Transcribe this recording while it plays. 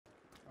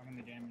in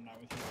the game. I'm not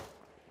with you.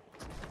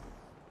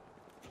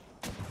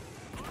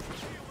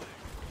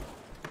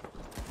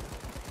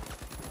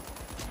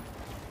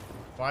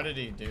 Why did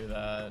he do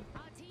that?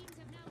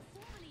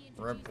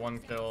 Rip 1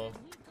 kill.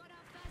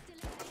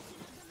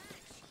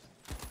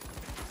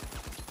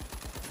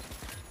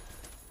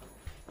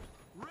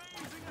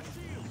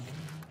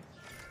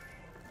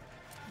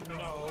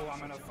 No, I'm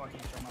gonna fucking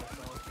kill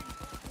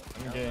myself.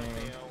 I'm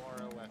getting.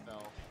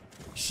 L-O-F-L.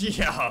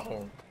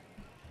 Yo.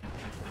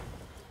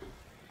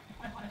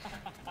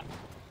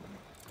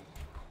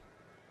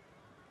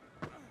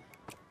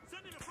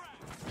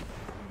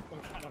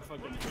 What kind of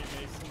fucking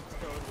Freemason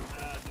code was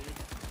that, dude?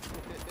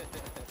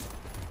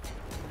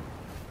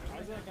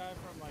 Why's that guy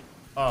from like?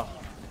 Oh.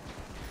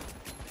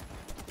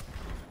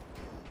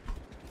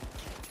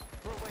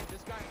 Bro, wait,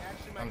 this guy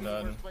actually might I'm be the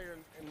dead. worst player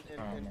in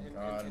Oh my in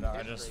god, in no, I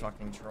history. just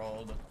fucking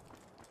trolled.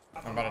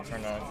 I'm about to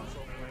turn that.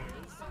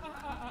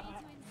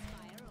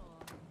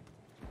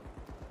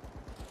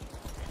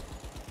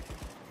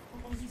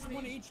 Oh, he's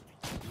 1 HP.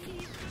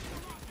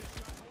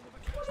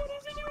 What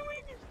is he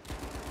doing?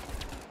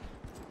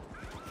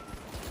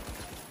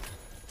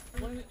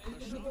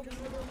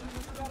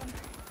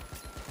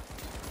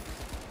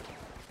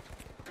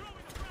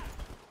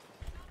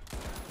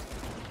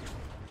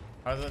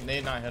 How did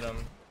Nate not hit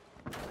him?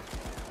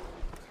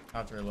 I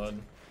have to reload.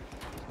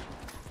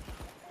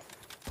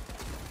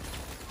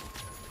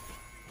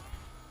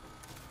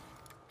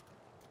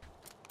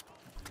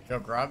 Yo,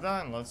 grab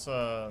that and let's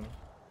go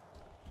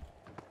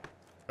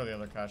the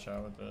other cash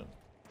out with it.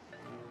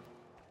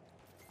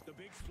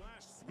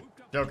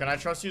 Yo, can I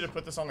trust you to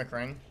put this on the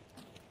crane?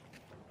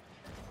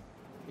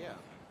 Yeah.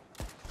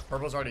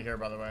 Purple's already here,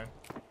 by the way.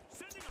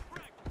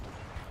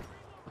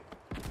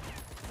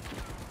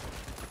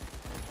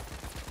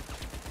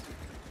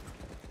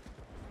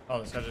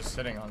 Oh, this guy's just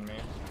sitting on me.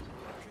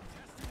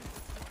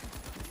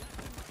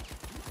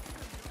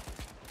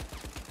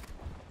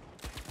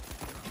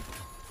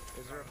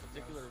 Is there a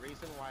particular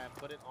reason why I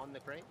put it on the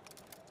crate?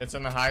 It's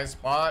in the highest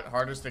spot,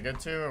 hardest to get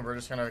to, and we're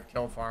just gonna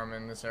kill farm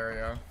in this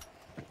area.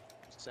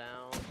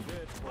 Sounds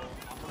good. Well,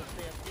 I'm gonna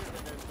stay up here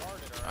and then guard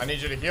it, alright? I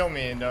need you to heal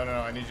me. No,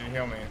 I need you to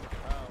heal me.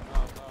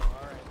 Oh,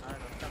 alright, I'm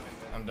coming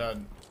then. I'm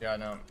dead. Yeah,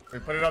 no. We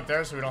put it up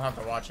there so we don't have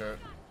to watch it.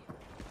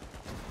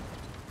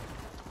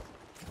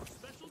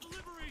 Special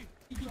delivery.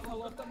 I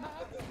left the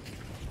map.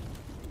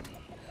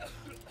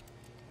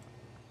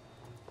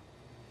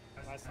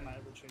 Last time I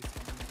ever chased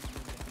him.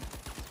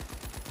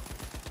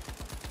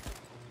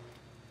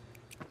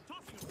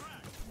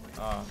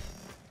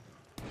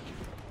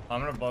 I'm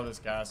gonna blow this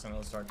gas and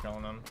it'll start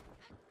killing them.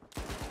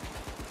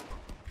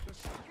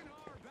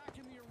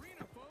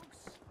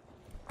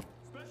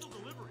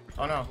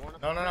 Oh no.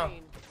 No.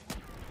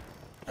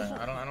 Okay,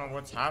 I don't know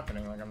what's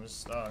happening, like I'm just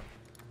stuck.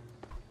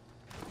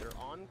 They're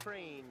on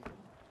crane.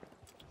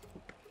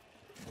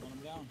 Put him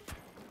down.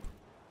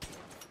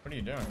 What are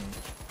you doing?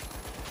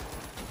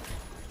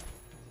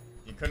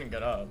 You couldn't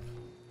get up.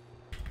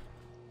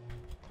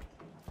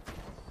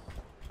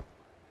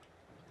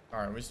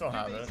 Alright, we still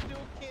have They it.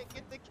 still can't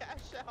get the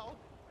cash out.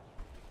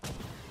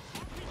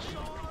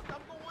 Shawk,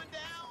 I'm going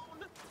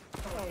down.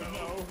 Oh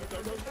no.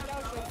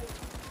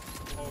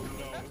 Oh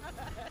no.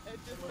 It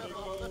just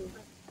fell.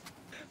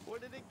 Where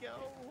did it go?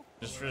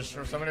 Just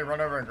somebody run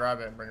over and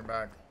grab it and bring it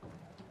back.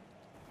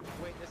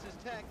 Wait, this is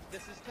tech.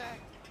 This is tech.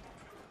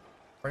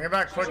 Bring it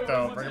back quick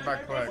though. Bring it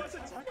back quick.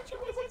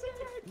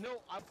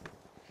 No, I'm.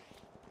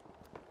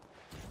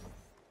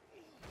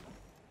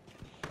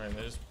 Wait,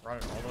 they just brought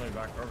it all the way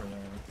back over there.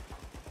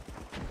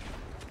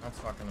 That's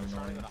fucking Trying to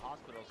annoying. go to the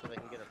hospital so they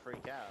can get a free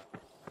cat.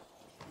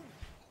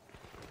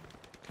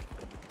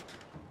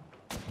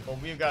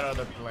 But we've got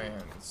other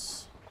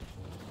plans.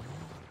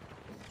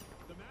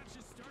 The match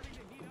is starting to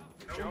heat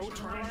up. Joe,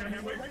 turn your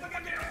hand.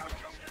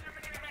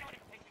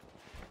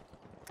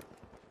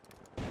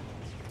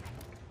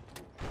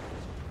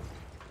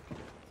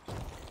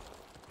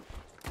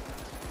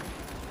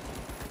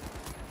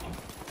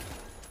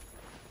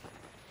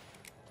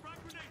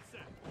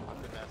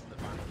 I'm the best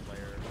final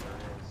player there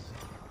is.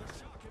 The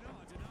Shawk and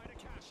Awe denied a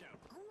cash out.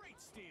 Great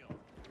steal.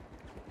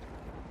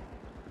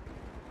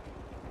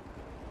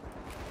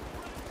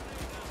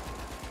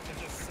 It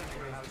just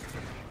simply has too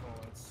many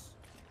bullets.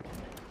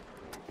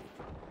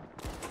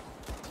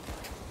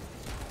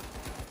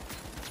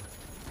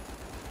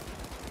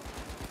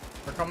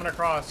 They're coming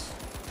across.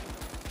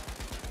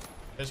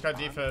 They just got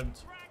defibbed.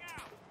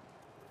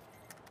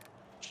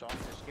 Shawk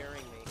is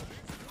scaring me.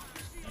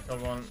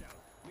 Killed one.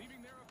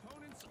 Leaving their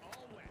opponents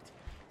all wet.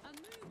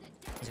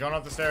 He's going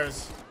up the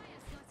stairs.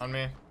 On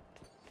me.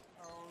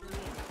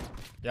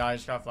 Yeah, I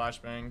just got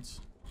flashbanged.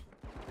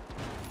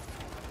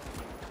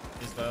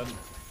 He's dead.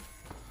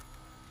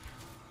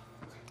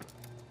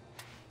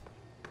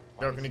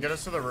 Yo, can you get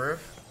us to the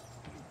roof?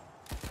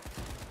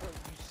 Bro,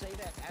 you say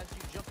that as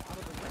you jump out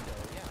of the window.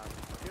 Yeah,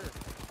 here.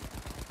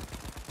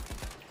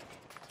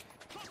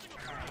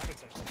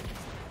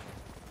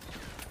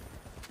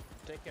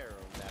 Take care of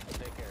him, Dad.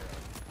 Take care of him.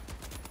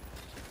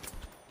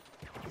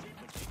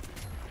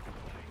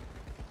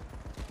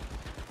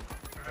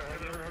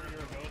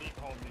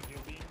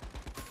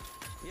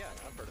 Yeah,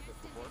 I've heard of it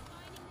before.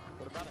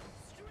 What about it?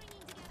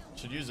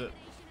 Should use it.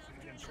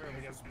 Sure,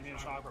 because me and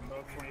Shawk were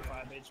both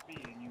 25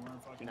 HP and you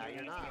weren't fucking Now doing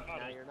you're anything not. about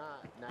Now it. you're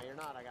not. Now you're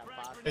not. I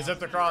got 5. Is it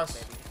the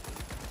cross?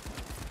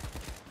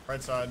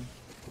 Right side.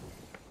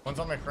 One's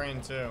on the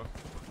crane too.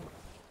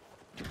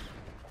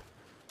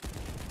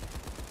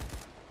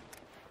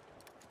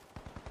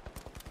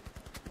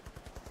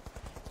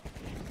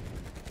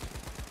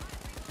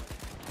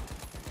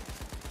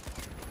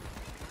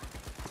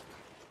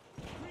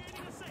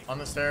 On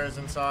the stairs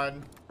inside.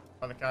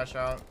 On the cash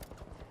out.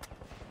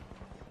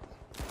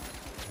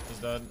 He's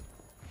dead.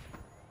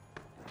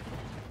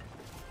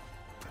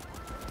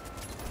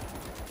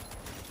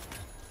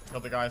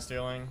 Killed the guy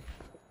stealing.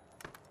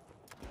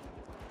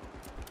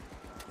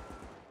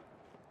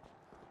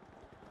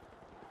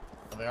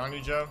 Are they on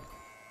you, Joe?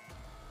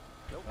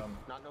 Nope.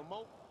 Not no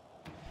more.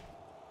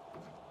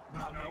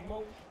 Not no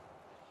more.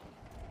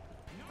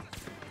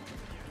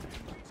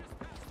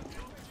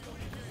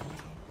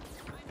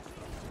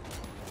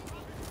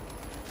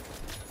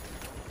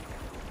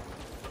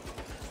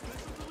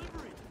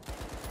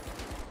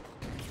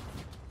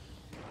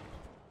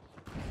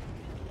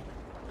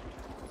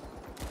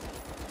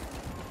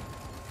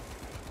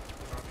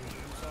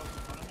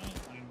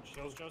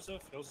 Hills,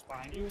 Joseph. Hills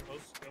behind you.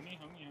 Hills, kill me,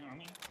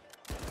 homie.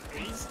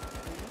 Please.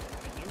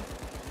 Thank you.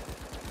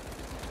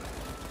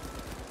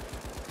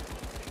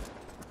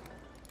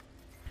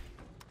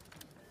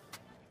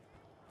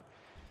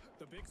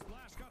 The big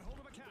splash got hold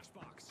of a cash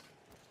box.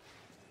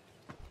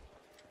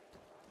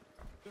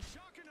 The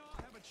Shawk and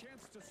Awe have a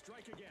chance to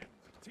strike again.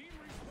 Team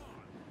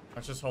respawn.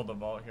 Let's just hold the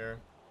vault here.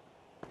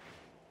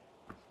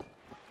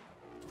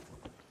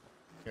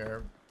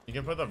 Here. You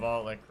can put the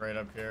vault like right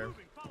up here.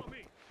 Moving, follow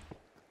me.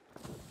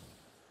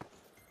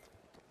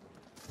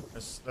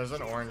 There's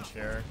an orange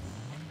here.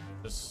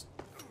 Just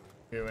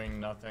doing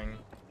nothing.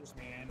 Just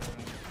man.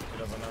 He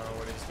doesn't know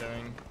what he's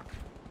doing.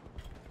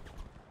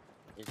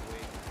 He's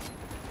weak.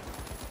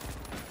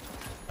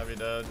 Heavy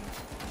dead.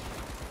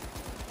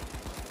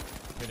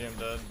 Medium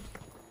dead.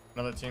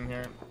 Another team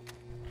here.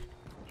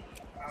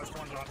 One's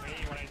on me,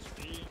 1 HP.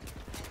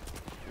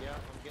 Yeah,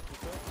 I'm getting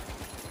cooked.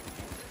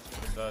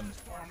 He's dead.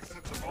 I'm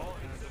set the ball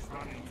and it's just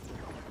running.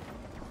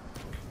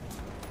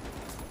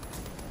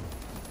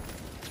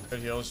 Good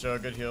heals, Joe.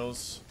 Good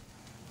heals.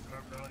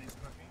 Abilities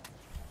cooking.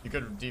 You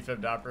could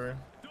defib Dapper.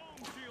 Dome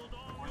shield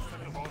on. One's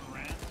took the ball and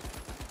ran. Big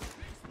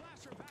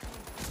splasher back on the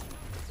field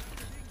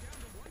after being down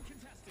to 1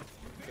 contestant.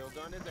 Kill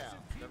gun is out.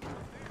 Never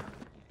mind.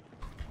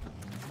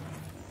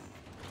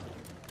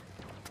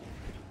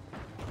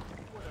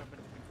 What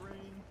happened to the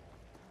green?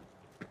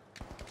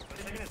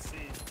 They're taking it C.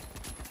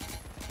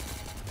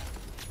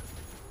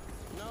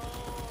 No,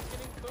 I'm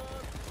getting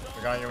cooked.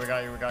 We got you. We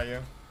got you. We got you.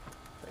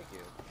 Thank you.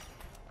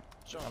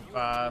 Sean, I'm you 5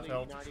 are really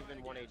health. not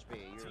even 1 HP.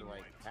 You're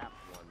like half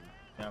 1.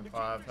 Yeah, I'm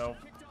 5 health.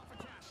 Kicked off a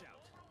cash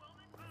out.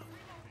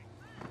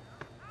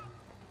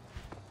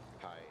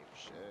 Hype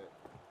shit.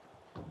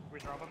 We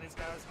drop on these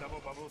guys,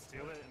 double bubble,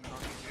 steal it, and then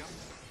RPG them.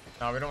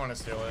 No, we don't want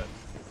to steal it.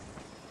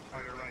 Oh,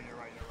 you're right. My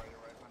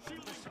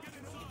bad.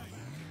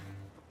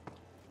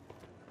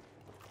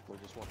 We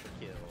just want the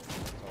kill.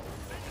 That's all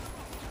I'm saying.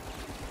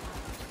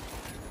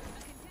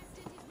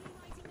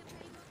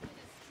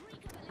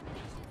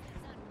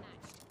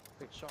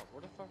 Big Shawk,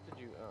 where the fuck did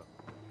you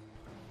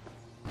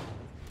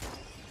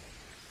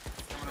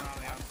Coming around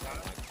the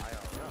outside.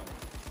 IRL.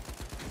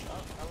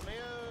 Oh,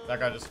 LMAO! That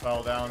guy just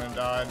fell down and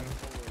died. Holy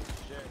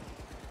shit.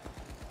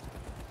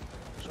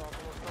 Shawk,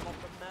 almost come off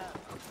the map.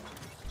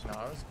 No,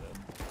 that was good.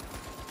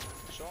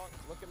 Shawk,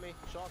 look at me.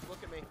 Shawk,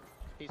 look at me.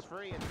 He's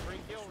free. It's free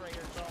kill right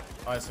here, Shawk.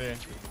 Oh, I see.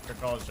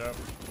 Good call, Joe.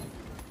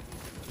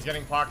 He's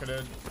getting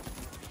pocketed.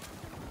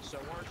 So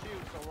aren't you.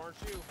 So aren't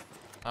you.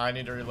 I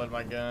need to reload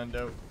my gun.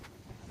 Dope.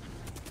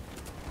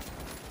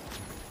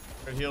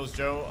 Good heals,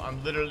 Joe.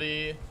 I'm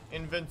literally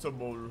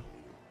invincible.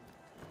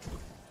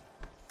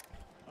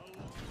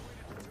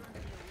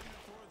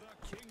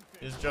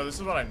 Yes, Joe, this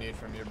is what I need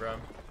from you, bro.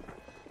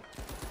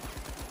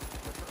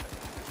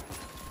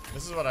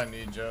 This is what I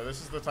need, Joe.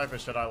 This is the type of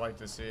shit I like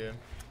to see.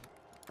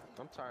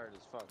 I'm tired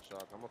as fuck,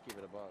 Shawk. I'm gonna keep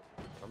it a buck.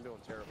 I'm doing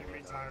terrible You're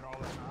right getting tired all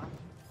the time.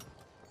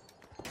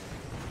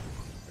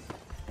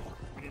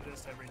 We need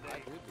this every now. I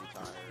day. would be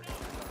tired.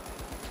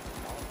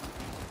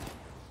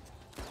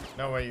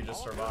 No way you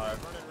just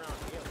survived. Running around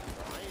healing,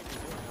 bro. I ain't even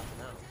doing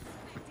nothing else.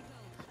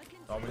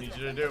 That's all we need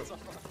you to do.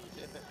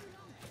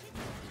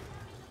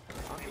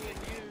 I'm being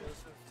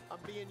used.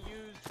 I'm being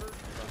used for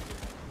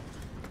fucking.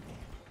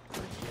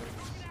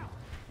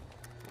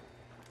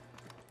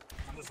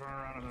 I'm just running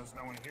around and there's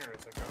no one here.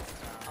 It's like,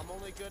 oh, I'm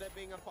only good at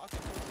being a fucking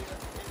pussy.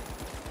 That's it.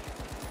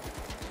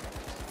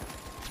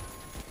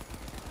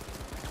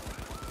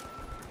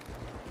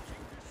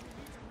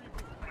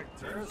 like,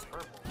 there's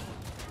purple.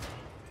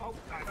 Oh,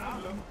 I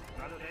found him.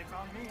 Rather they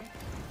found me.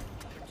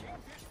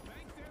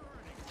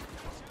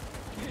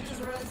 You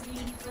just res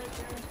me right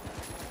there.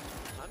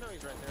 I know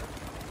he's right there.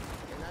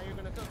 And now you're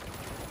gonna cook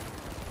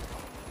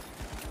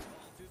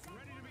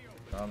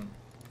him.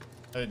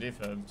 They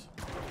defibbed.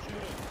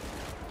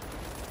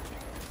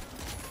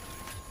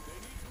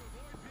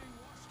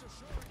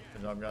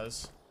 Good job,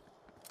 guys.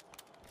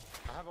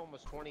 I have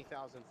almost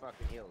 20,000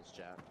 fucking heals,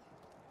 chat.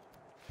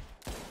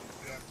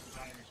 Yeah, it's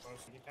not even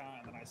close to the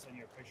account, and then I send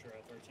you a picture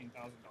of $13,000.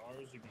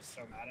 You'd be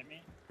so mad at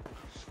me.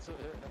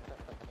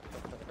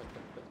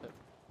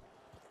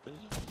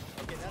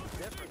 Okay, that's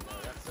different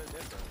though. That's so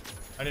different.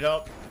 I need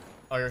help.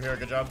 Oh, you're here.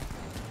 Good job.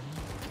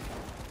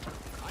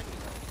 I need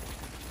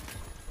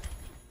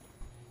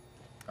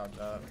help. Got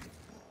that.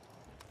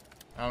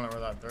 I don't know where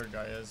that third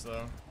guy is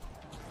though.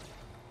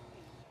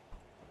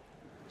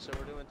 So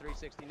we're doing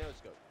 360 no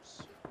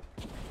scopes.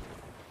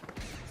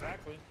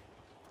 Exactly.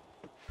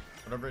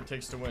 Whatever it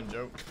takes to win,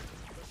 joke.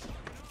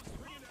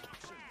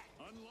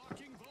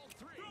 Unlocking Vault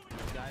 3.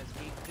 You guys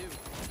need to.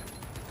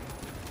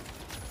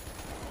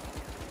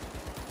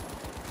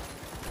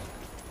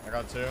 I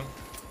got two.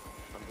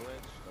 I'm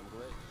glitched. I'm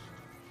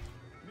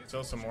glitched.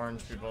 Still some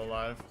orange people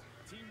alive.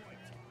 Team wiped.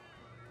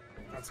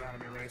 That's gotta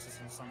be racist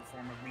in some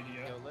form of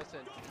media. Yo, listen.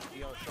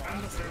 Yo, Shawk.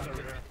 I'm the stairs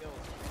over here. Kills.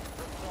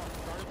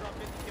 Try to drop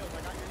 50 kills.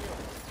 I got your heal.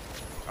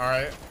 All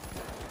right.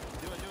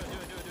 Do it.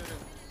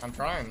 I'm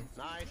trying.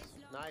 Nice.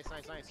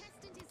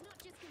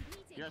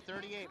 You're at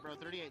 38, bro.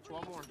 38.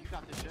 12 more. You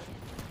got this shit.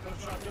 Get him,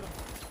 Shawk, get him.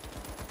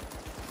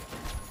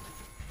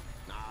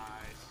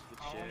 Nice. Good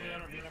I'll only shit.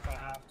 intervene if I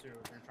have to,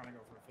 if you're trying to go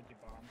for a 50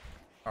 bomb.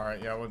 All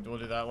right, yeah, we'll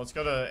do that. Let's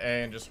go to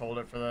A and just hold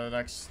it for the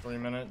next 3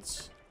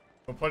 minutes.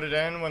 We'll put it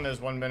in when there's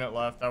 1 minute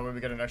left. That way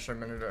we get an extra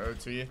minute of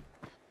OT.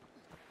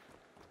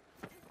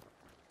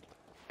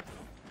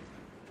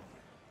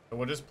 So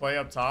we'll just play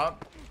up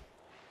top,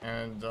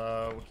 and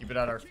we'll keep it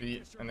at our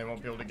feet, and they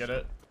won't be able to get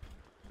it.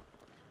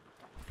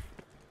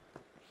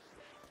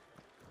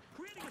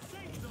 Creating a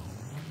safe zone.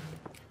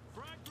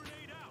 Frag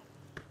grenade out.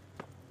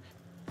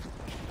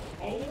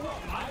 Oh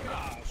my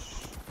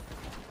gosh!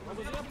 What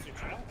was it up to,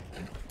 chat?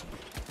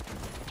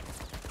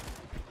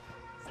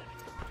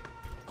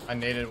 I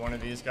naded one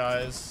of these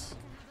guys.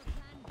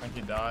 I think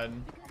he died.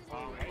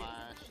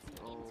 Flash.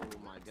 Oh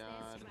my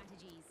god.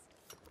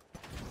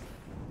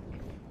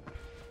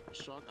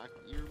 Shawk,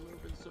 you're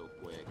moving so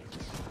quick.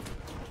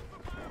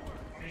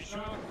 Hey,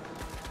 Shawk.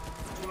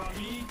 Two on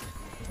me.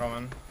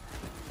 Coming.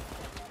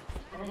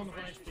 I'm on the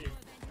right HP.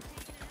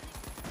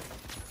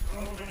 I'm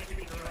on the right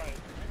HP to the right.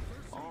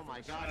 Oh my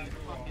god, he's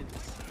fucking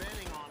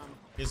spinning on him.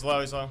 He's low,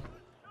 he's low.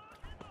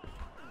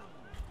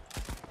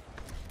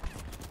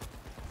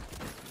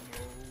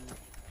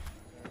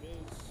 There it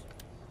is.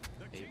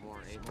 8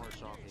 more,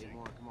 Shawk, 8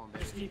 more. Come on,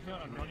 Just baby. keep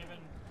going. Don't even.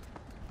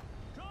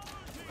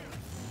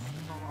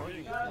 Oh,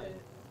 you got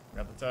it.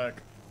 Got the tech.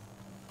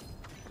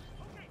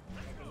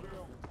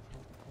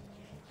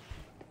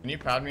 Can you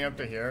pad me up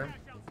to here?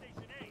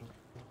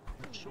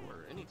 Sure,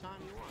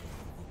 anytime you want.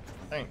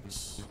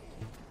 Thanks.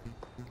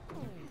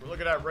 Look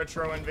at that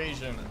retro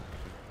invasion.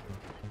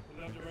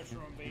 We love the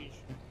retro invasion.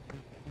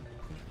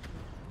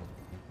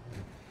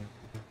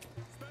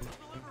 Special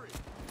delivery.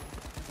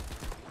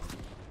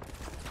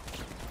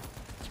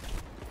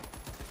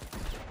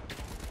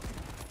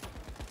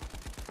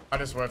 I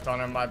just whiffed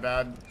on him, my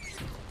bad.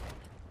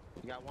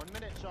 You got 1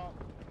 minute, Shawk.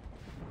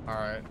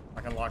 Alright,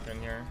 I can lock in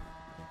here.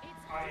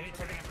 He's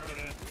turning in for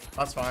it.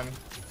 That's fine.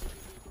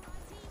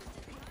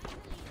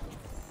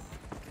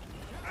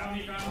 Found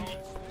me. I'm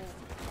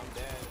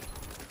dead.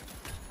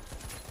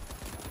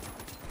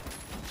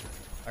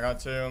 I got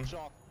two.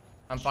 Shawk.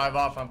 I'm 5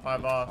 off, I'm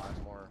 5 off.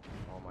 5 more.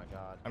 Oh my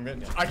god. I'm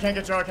getting. I can't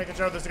get Joe, I can't get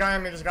Joe. There's a guy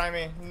on me, there's a guy on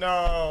me.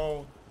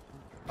 No!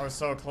 I was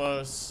so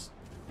close.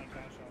 The cash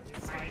out.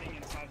 He's hiding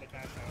inside the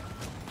cash out.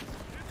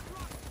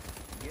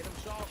 Get him,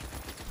 Shawk.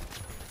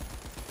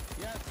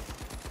 Yes.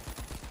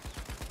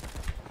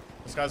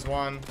 This guy's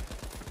one.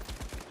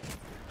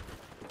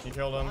 He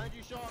killed him. Behind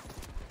you, Shawk.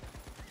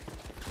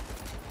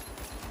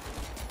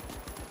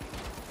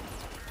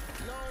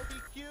 No, he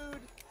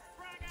queued.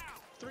 Frag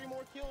out. 3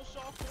 more kills,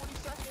 Shawk. 40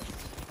 seconds.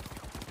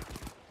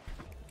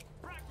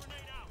 Frag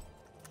grenade out.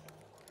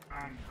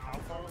 How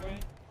far away?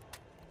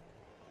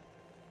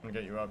 I'm gonna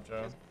get you up,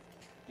 Joe.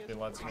 If he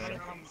lets I'm me.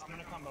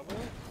 gonna come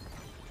bubble.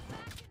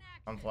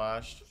 I'm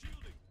flashed.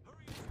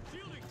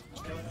 Shielding.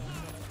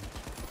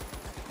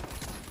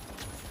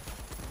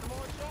 Come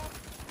on, Shawk.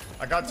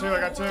 I got two, I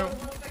got two.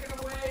 1 second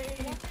away.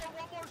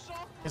 One more,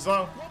 Shawk. He's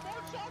low. 1 more,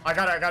 Shawk. I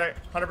got it.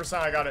 100%,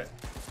 I got it.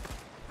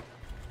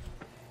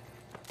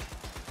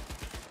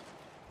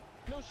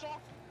 No,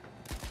 Shawk.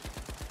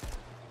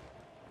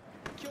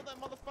 Kill that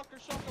motherfucker,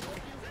 Shawk. I'm with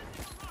you.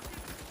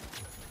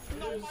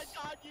 Oh my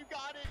god, you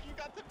got it. You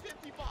got the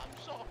 50 bomb,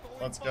 Shawk.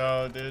 Holy Let's fuck.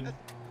 go, dude.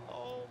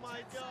 Oh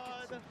my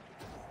god.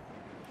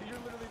 You're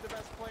literally the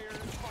best player in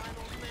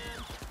finals, man.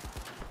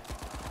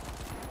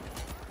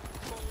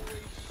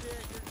 Holy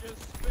shit, you're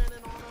just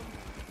spinning on him.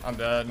 I'm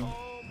dead.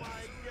 Oh my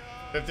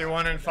god.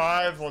 51 and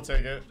 5, we'll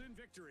take it. In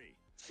victory.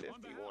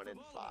 51 and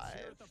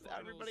 5.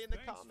 Everybody in the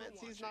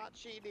comments, he's not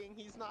cheating.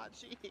 He's not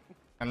cheating.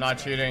 I'm not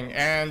cheating,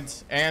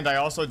 and I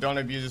also don't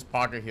abuse his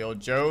pocket heal.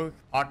 Joe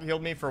pocket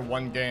healed me for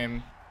 1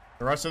 game.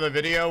 The rest of the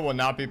video will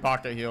not be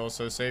pocket heal,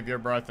 so save your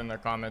breath in the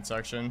comment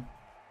section.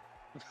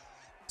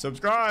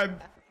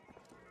 Subscribe.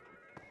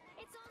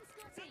 It's on,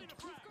 Scotty. We've got our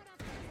first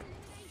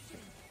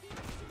elimination.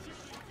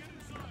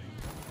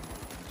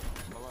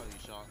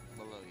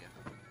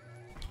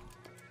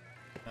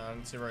 I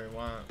didn't see where he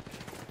went.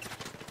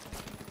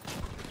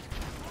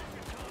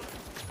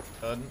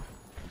 Good.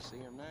 You see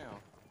him now.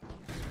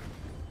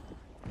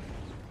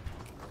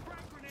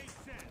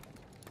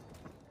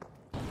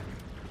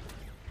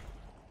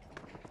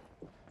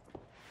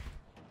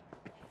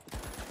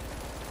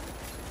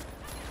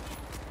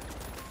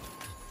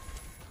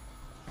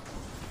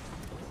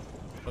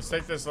 Let's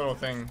take this little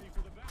thing. That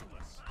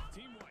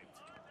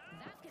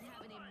could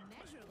have an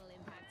immeasurable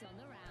impact on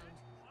the round.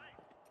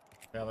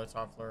 Yeah, the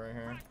top floor right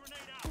here.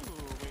 Ooh,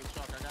 wait,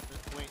 Shawk, I got the.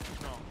 Wait,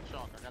 no,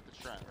 Shawk, I got the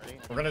strat. Ready?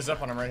 We're gonna zip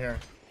on him right here.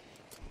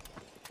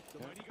 The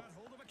mighty got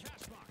hold of a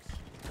cash box.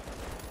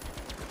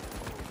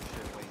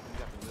 Shit, wait, you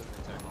got the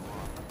movement tech on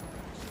lock.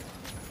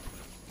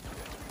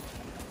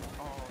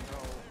 Oh no.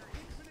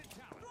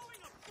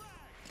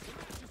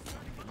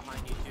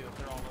 Behind you too,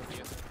 they're all over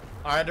you.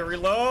 I had to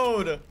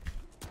reload.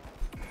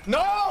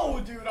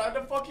 No, dude, I had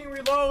to fucking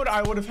reload.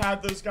 I would have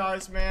had those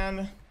guys,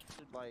 man.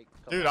 Like,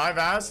 Dude, I've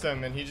asked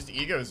him and he just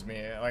egos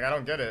me. Like, I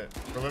don't get it.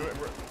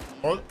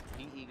 Well,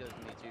 he egos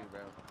me too,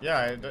 bro.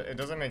 yeah, it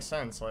doesn't make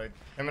sense. Like,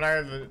 him and I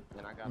are the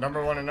And I got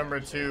number 1 and number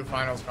 2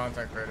 finals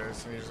content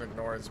creators, and he just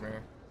ignores me.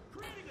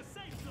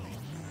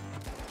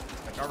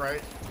 Like,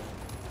 alright.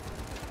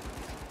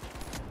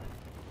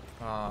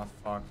 Ah,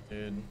 fuck,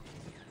 dude.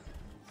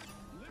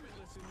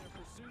 Limitless in their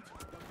pursuit,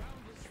 the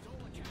Boundless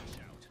stole a cash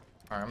out.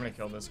 Alright, I'm gonna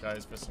kill this guy.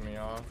 He's pissing me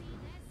off.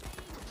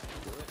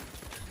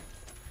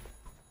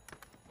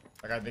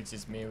 That guy thinks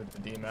he's me with the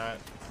D-mat.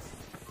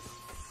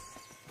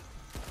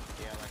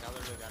 Yeah, like I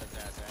literally got his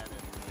ass added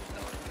and he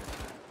ignored it.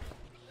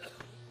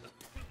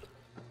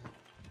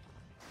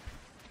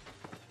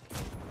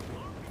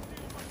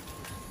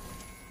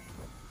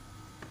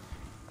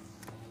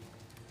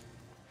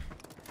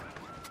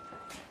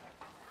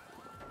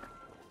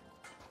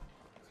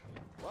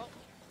 Well,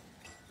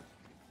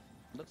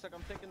 looks like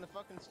I'm taking the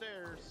fucking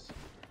stairs.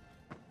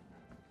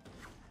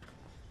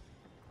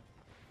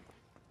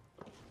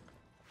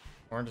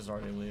 Orange is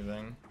already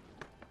leaving.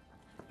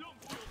 The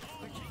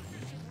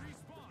Kingfish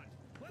respawn.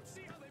 Let's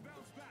see how they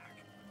bounce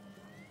back.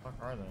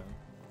 Fuck are they?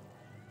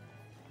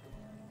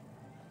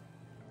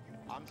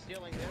 I'm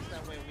stealing this,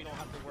 that way we don't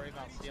have to worry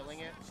about stealing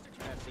it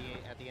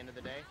at the end of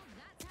the day.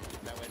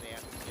 That way they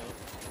have to steal it.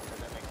 Does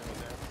that make any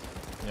sense?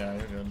 Yeah,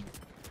 you're good.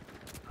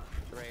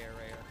 Rare.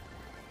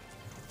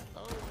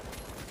 Oh.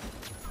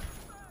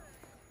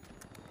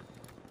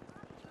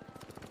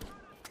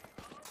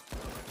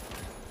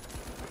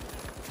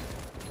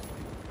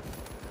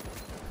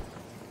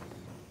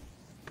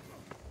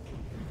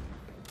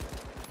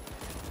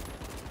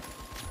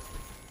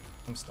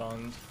 I'm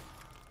stunned.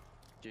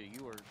 Dude,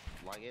 you were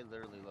like, it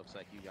literally looks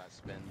like you got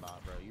spin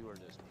bot, bro. You were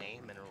just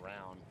aiming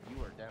around.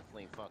 You are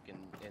definitely fucking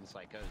in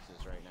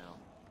psychosis right now.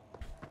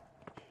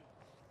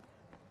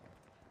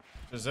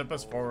 Just zip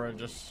us forward,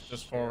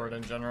 just forward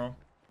in general.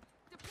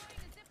 Deploying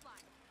the zip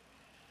line.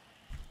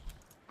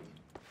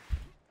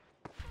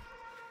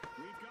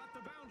 We've got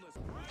the Boundless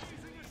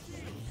raising a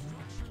shield.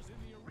 Structures in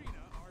the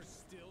arena are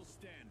still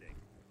standing.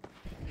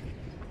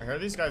 I hear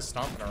these guys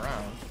stomping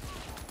around.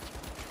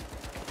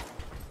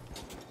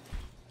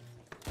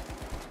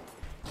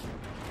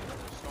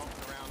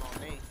 Stomping around on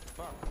me.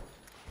 Fuck.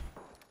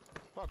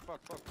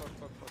 Fuck.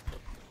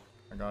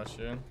 I got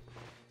you.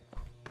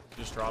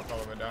 Just dropped all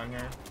the way down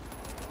here.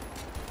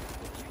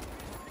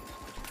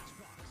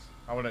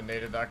 I would have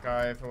naded that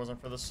guy if it wasn't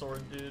for the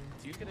sword, dude.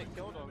 You could have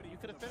killed him. You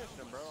could have finished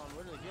him, bro. I'm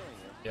literally healing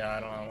you. Yeah, I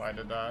don't know why I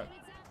did that.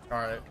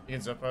 Alright, you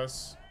can zip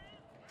us.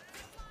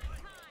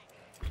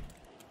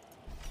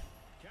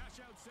 Cash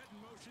out set in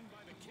motion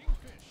by the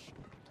Kingfish.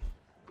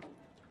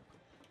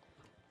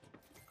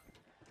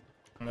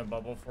 I'm gonna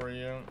bubble for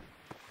you.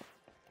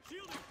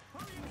 Shielding.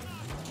 Hurry and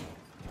knock.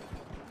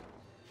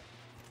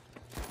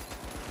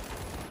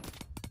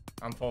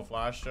 I'm full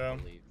flash, Joe.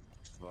 Holy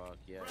fuck,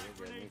 yeah,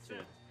 you're good. Me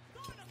too.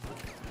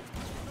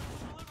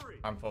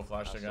 I'm full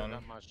flashed again.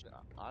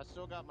 I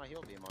still got my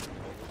heal beam on you.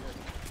 We're good.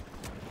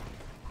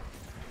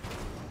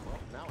 Well,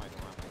 now I don't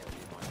have my heal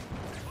beam on you.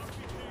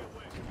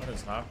 What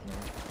is happening?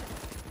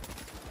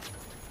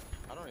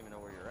 I don't even know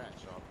where you're at,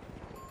 Shawk.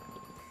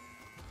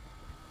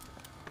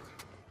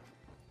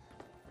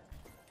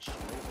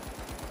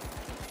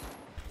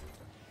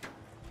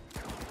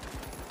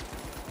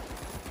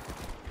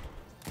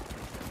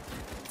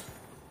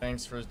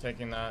 Thanks for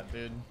taking that,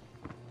 dude.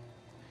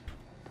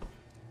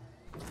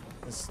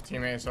 This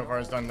teammate so far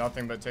has done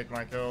nothing but take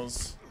my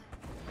kills.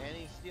 And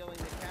he's stealing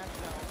the cash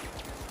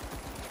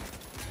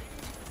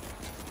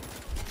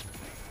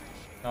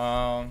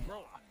out.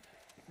 Bro.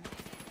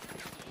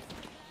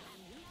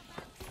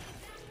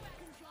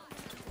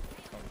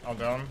 All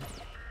done.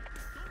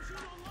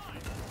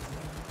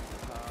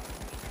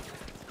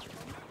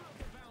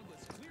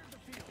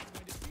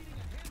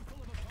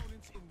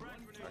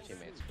 Our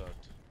teammate's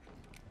cooked.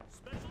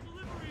 Special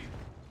delivery.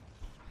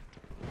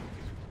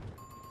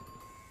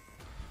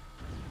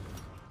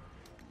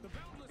 The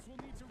Boundless will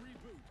need to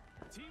reboot.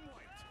 Team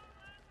wiped.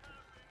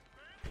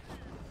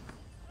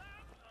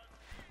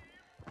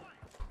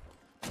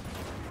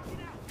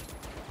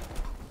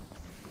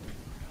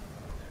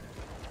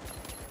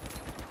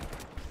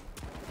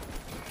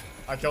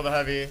 I killed a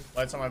heavy.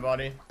 Lights on my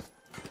body.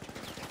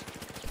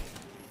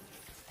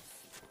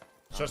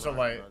 It's just a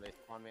light. Bro, they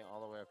spawned me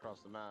all the way across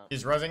the map.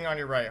 He's rezzing on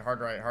your right. Hard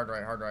right, hard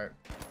right, hard right.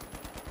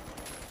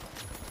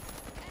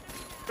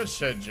 Good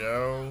shit,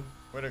 Joe.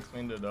 Way to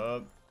cleaned it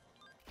up.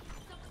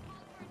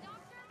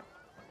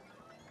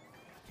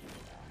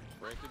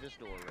 Right through this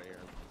door right here.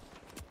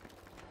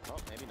 Oh,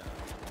 maybe not.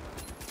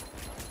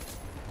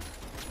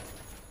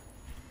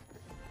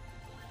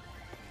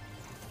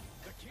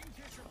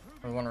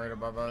 There's one right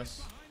above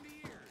us.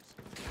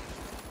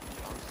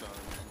 I'm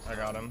stunned. I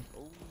got him.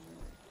 Oh,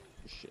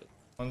 shit.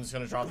 One's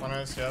gonna drop on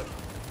us, yep.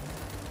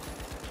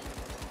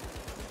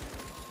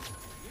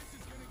 This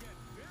is gonna get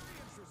very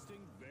interesting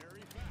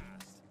very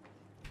fast.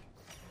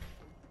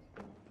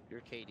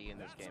 Your KD in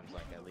this game's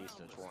like at least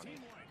a 20. I guess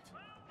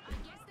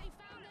they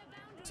found their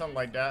boundary. Something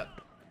like that.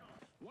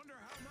 Wonder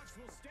how much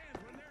will stand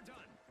when they're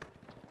done.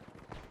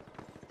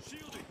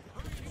 Shielding.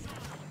 Hurry inside.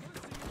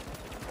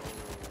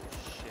 Oh,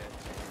 shit.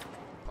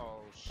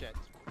 Oh, shit.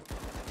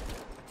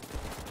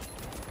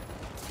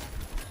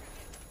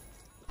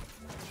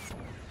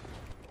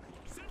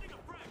 Sending a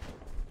frag.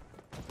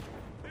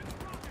 It's rocket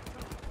time.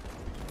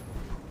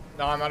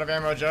 No, I'm out of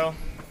ammo, Joe.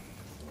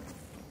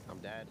 I'm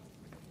dead.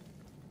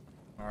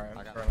 Alright,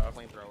 I got fair a enough.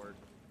 flamethrower.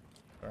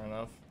 Fair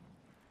enough.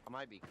 I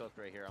might be cooked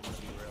right here. I'm gonna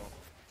be real.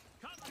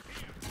 Cover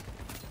here.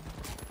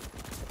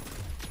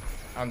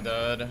 I'm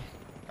dead.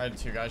 I had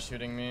 2 guys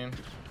shooting me.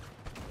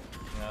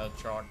 Yeah,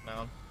 Shawk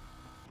now.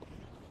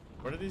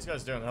 What are these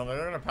guys doing? Hell,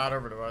 they're gonna pad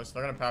over to us.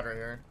 They're gonna pad right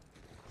here.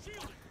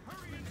 Shielding.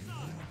 Hurry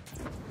inside.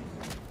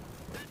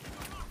 Launching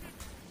a rocket.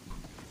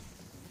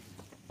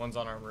 One's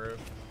on our roof.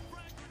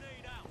 Frag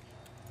grenade out.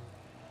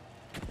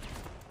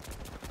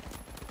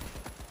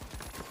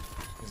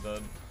 He's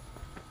dead.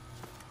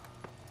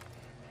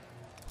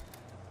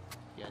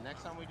 Yeah,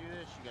 next time we do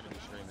this, you gotta be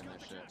streaming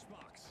this shit. Catch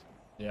box.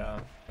 Yeah,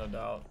 no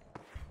doubt.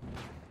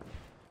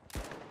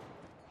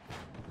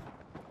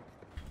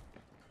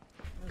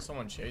 There's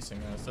someone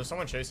chasing us. There's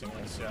someone chasing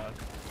us, yeah.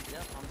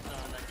 Yep, I'm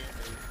stunned. I can't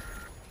move.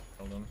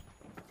 Killed him.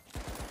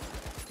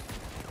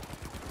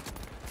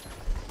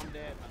 I'm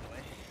dead, by the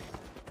way.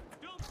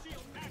 Dome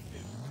shield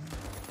active.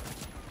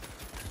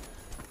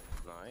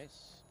 Nice.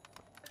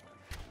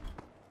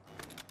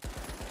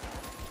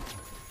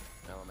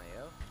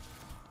 LMAO.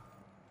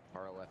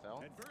 ROFL.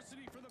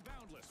 Adversity for the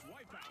boundless.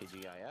 Wipeout.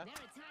 TGIF. They're a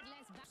tad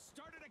less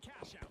Started a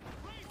cash out.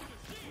 Raise to the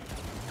shield.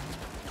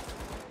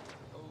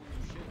 Oh,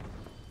 shit.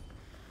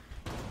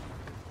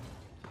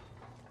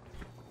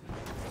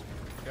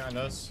 Behind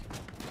us.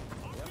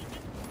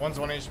 One's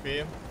 1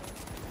 HP.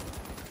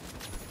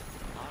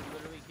 I'm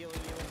literally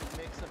killing you in the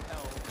mix of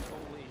health.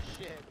 Holy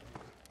shit.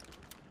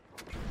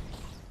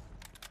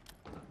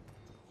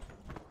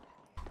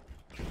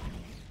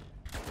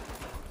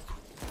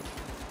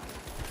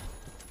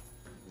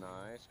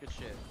 Nice, good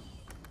shit.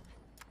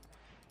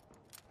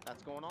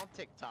 That's going on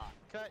TikTok.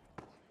 Cut.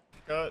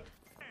 Cut.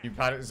 You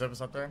patted zip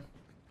us up there?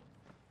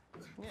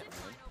 Yeah, man.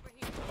 over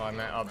here. Oh, I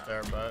meant up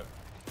there, but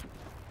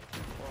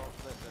Well,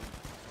 listen.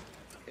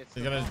 It's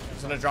he's the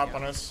gonna drop yeah.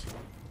 on us.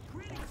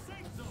 Creating a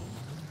safe zone.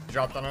 He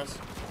dropped on us.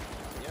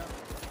 Yep.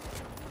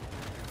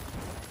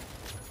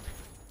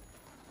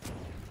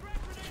 Frag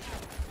grenade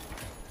out.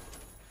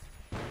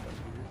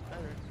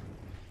 Better.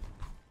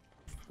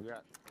 We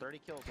got 30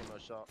 kills on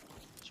those shots.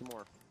 2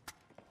 more.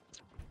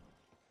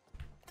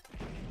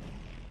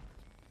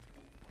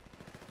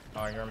 Oh,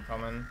 I hear him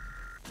coming.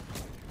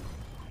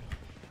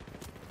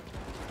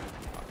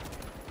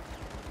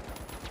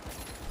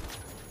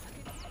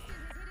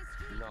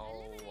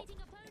 No.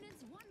 Eliminating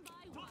opponents one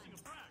by one. Tossing a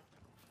frag.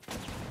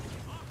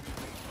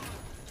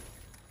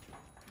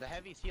 The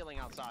heavy's healing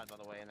outside, by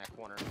the way, in that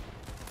corner.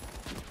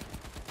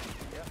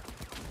 Yep.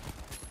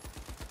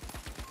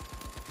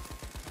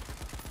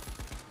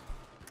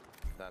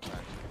 That's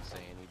actually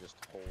insane. You just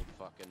hold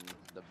fucking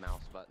the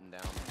mouse button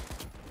down.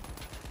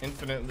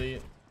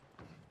 Infinitely.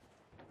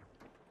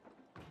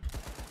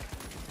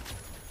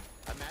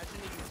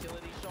 Imagine a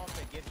utility shot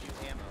that gives you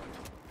ammo.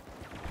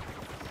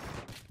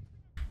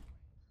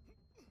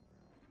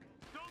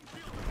 Dome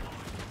shield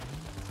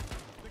deployed.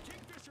 The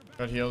Kingfisher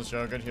Good heals,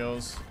 Joe. Good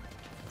heals.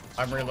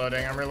 I'm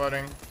reloading. I'm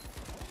reloading.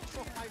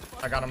 Oh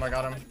my I got him. I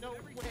got him. No way.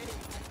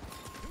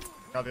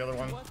 Got the other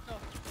one. What the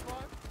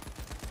fuck?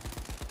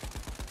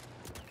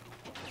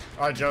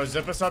 All right, Joe.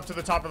 Zip us up to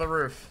the top of the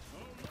roof.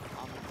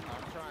 I'm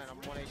trying.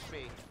 I'm 1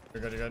 HP.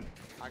 You're good. You're good.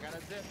 I got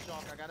a zip,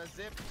 Shawk. I got a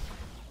zip.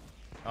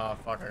 Oh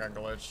fuck! I got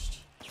glitched.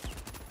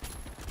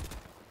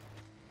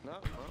 No,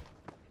 well,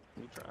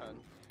 we tried.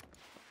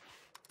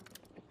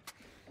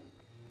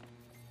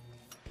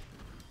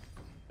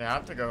 They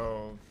have to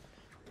go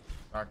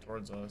back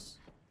towards us.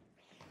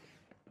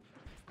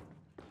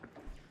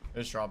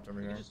 They just dropped over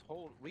We here. can just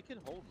hold. We can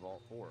hold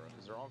Vault 4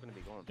 because they're all going to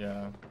be going.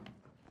 Yeah.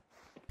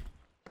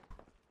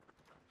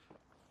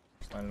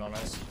 Just landed on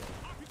us.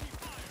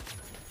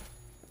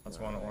 That's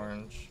one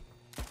orange.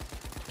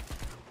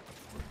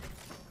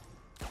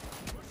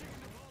 pushing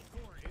into Vault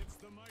 4. It's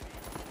the mighty.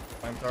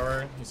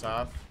 Flamethrower. He's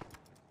half.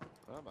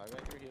 Oh, I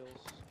got your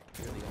heals.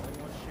 You're the only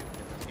one shooting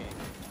in this game.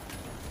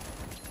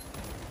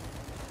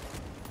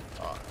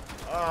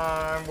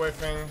 I'm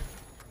whiffing.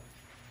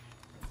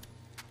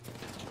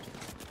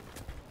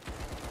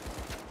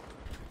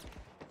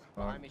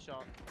 Behind me,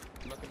 Shawk.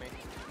 Look at me.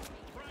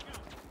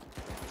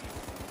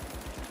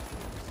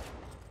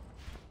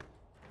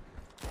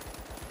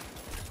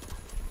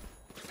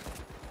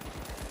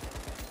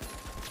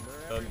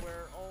 They're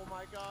everywhere. Oh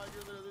my god,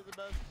 you're literally the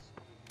best.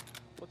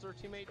 What's our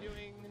teammate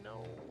doing?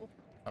 No.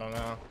 I don't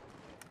know.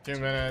 2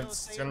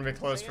 minutes. It's gonna be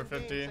close for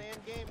 50. Say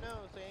end game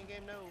no. Say end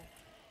game no.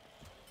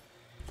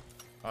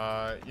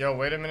 Yo,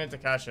 wait a minute to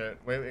catch it.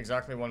 Wait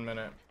exactly 1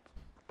 minute.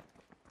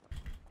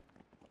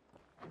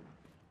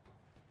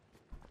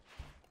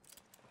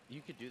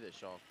 You could do this,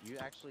 Shawk. You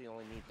actually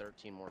only need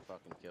 13 more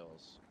fucking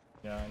kills.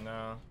 Yeah, I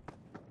know.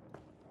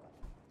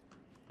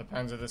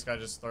 Depends if this guy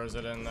just throws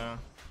it in though.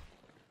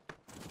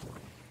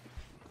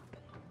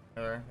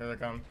 Here they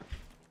come.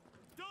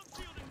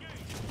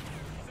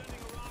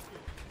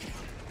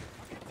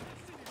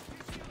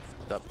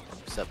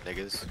 What's up,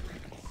 niggas?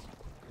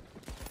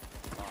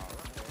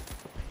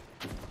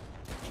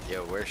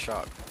 Yo, where's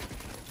Shawk?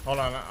 Hold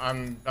on,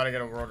 I'm about to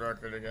get a world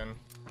record again.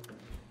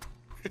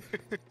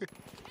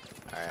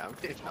 Alright, I'm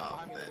getting off,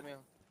 Behind me, look at man. me.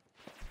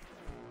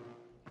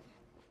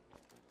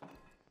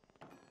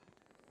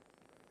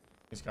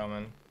 He's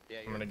coming. Yeah,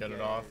 I'm gonna you're- get it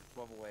yeah, off.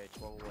 you're 12 away,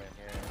 12 away.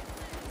 Yeah.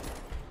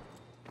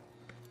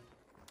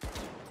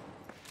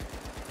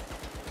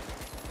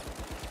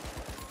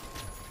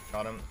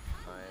 Got him.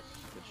 Nice.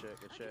 Good shit,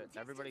 good shit.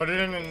 Everybody Put it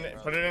in, keep going,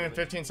 put it in everybody.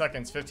 15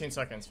 seconds. 15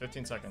 seconds.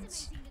 15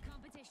 seconds. Facilitating the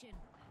competition.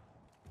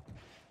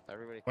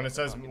 Everybody When it keep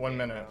says fucking 1 game,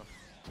 minute.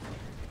 bro.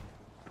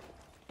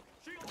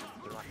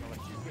 They're not gonna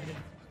let you get it.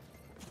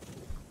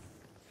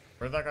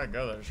 Where'd that guy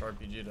go that his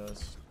RPG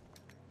does?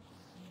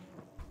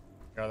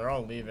 Yeah, they're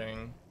all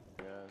leaving.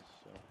 Yeah,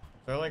 so.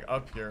 They're like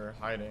up here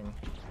hiding.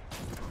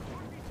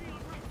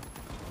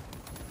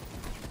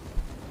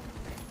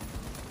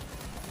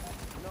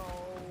 No.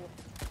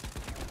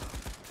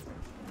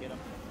 Get up.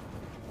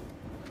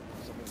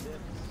 Someone did.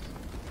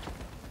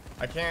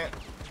 I can't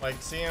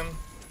like see him.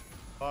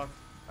 Fuck.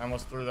 I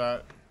almost threw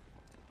that.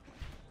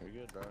 You're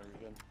good, bro.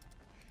 You're good.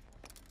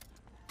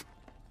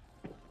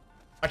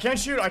 I can't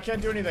shoot. I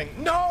can't do anything.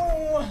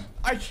 No!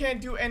 I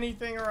can't do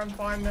anything or I'm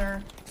fine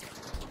there.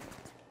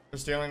 They're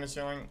stealing. They're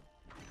stealing.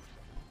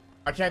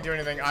 I can't do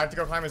anything. I have to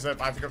go climb a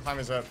zip. I have to go climb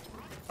a zip.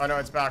 Oh no,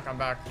 it's back. I'm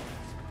back. I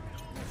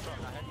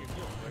had your heels,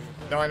 bro. You're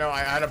good. No, I know. I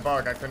had a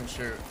bug. I couldn't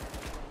shoot.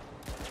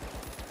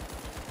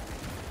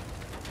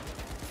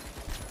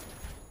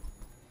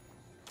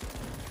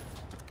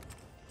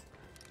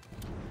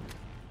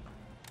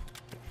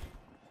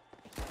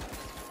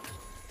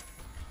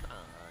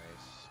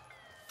 Nice.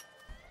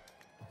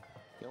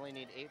 You only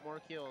need 8 more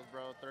kills,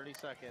 bro. 30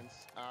 seconds.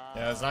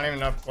 Yeah, there's not even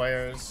enough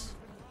players.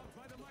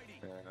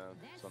 Yeah,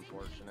 it's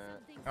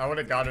unfortunate. I would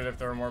have got it if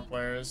there were more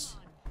players.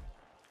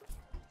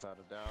 Without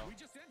a doubt. We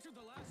just entered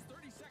the last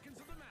 30 seconds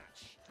of the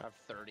match. I have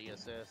 30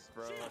 assists,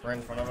 bro. Right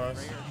in front of us.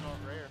 Right here, Shawk,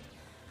 right here.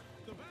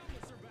 The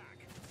Boundless are back.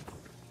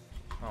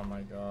 Oh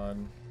my god.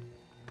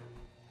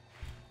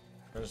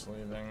 They're just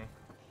leaving.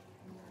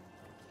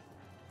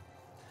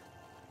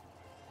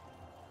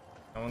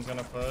 No one's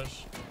gonna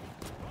push.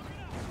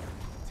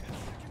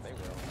 They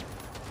will.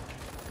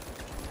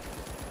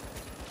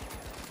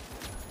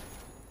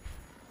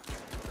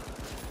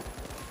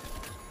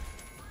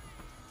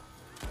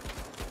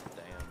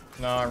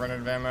 Damn. No, I ran out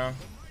of ammo. Muscle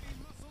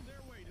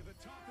their way to the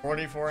top.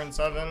 44 and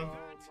 7.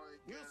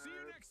 We'll see you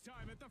next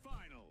time at the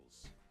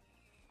finals.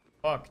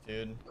 Fuck,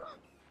 dude.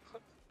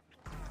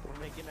 We're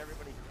making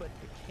everybody quit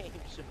the game,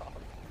 Shawk.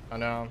 I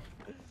know.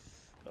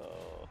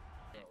 Oh.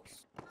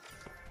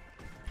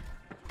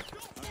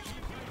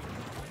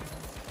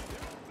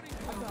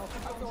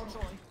 I'm going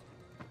short.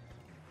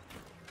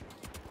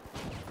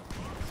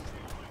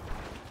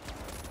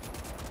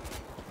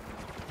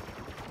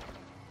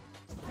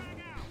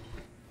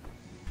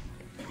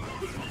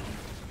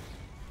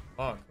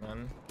 Fuck,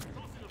 man.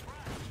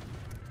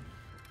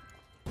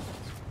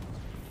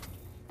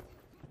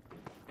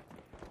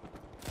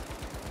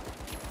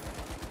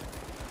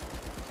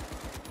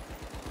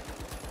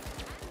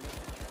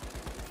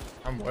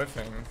 I'm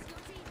whiffing.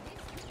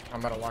 I'm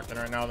about to lock in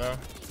right now, though.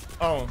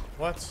 Oh,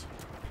 what?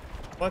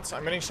 What?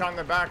 I'm getting shot in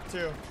the back,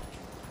 too.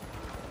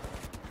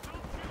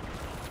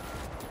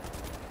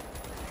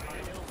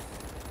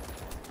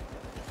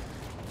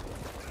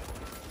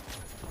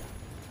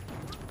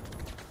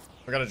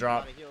 We gotta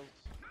drop. Lot of heals.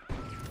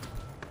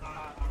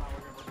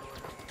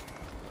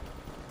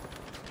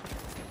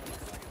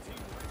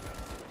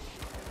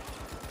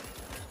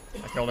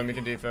 I killed him. You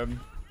can defib.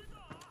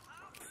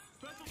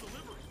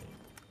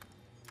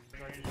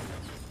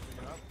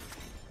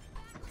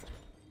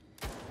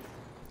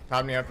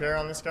 Pop me up here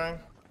on this guy.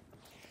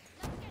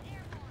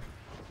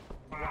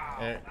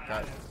 Hey,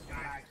 got.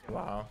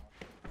 Wow.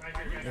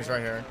 He's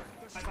right here.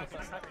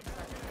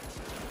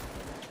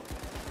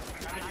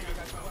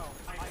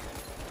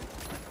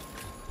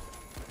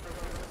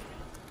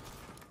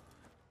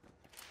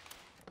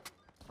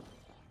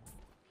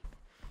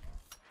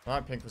 I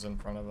thought Pink was in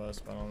front of us,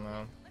 but I don't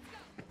know.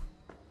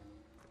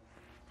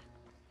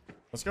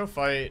 Let's go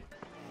fight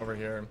over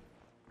here.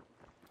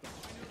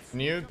 Can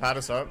you pad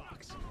us up?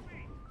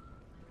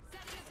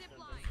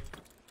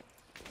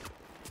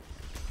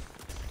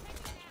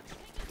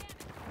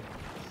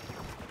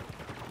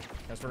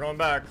 Guess we're going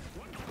back.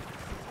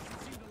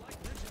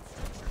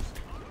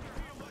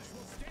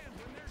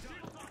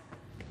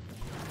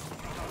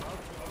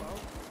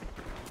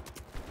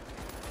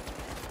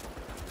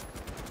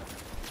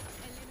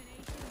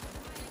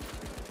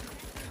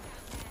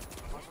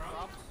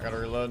 I gotta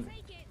reload.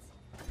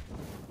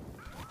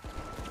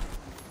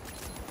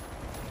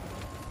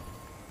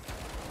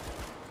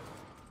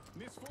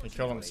 He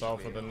killed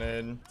himself with a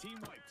nade.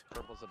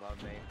 Purple's above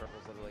me.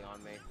 Purple's literally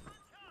on me.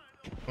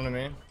 What do you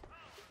mean?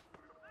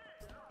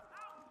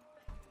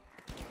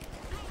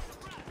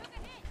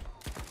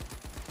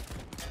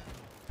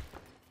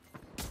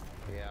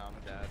 Yeah, I'm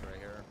dead right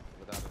here,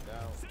 without a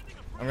doubt.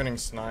 I'm getting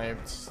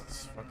sniped.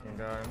 This fucking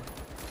guy.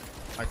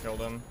 I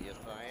killed him. Yes,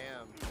 I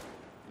am.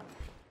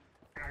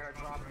 I gotta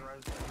drop and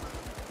res.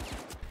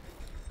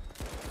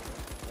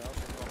 Well,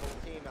 there's a whole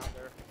team out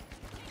there.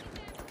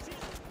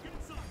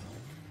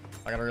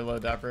 I gotta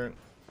reload Dapper.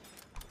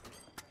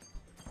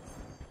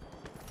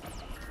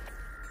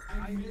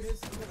 I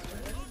missed it.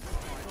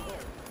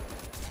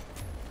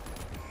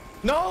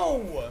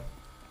 No!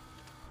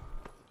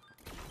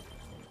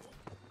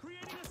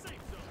 Creating a safe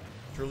zone.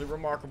 Truly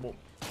remarkable.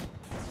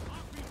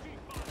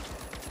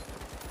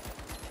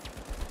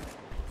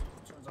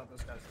 Turns out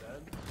this guy's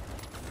dead.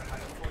 Let me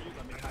hide him for you.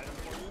 Let me hide him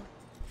for you.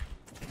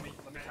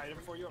 Let me hide him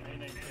for you. I'm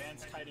in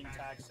advanced hiding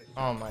tactics.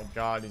 Oh my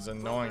god, he's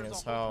annoying There's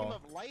as a whole team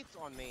hell. of lights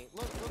on me.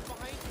 Look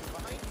behind you,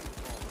 behind you.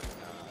 Oh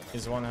my god.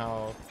 He's 1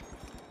 health.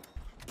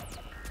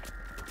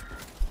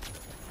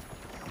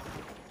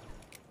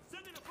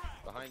 Sending a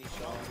frag. Behind you,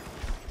 Shawk.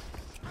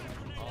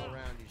 All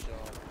around you,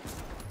 Shawk.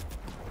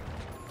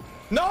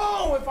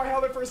 No! If I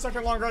held it for a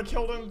second longer, I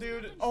killed him,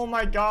 dude. Oh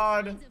my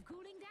god. Of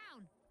cooling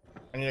down.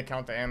 I need to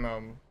count the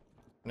ammo.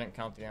 I didn't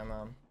count the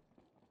ammo.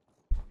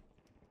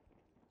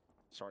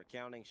 Start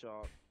counting,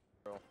 Shawk.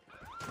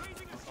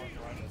 Raising a Oh, shield.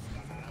 right, this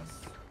dumbass.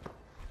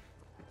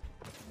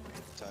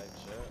 Type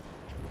shit.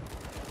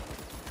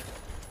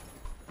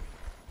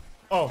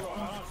 Oh, Frag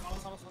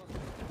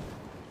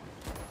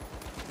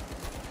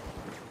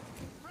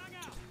Frag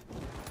out.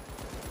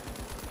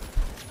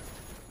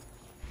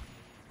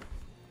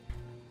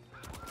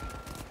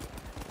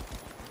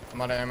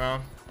 I'm out of ammo.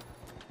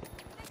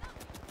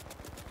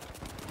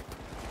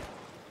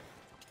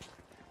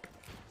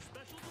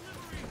 Special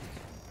delivery.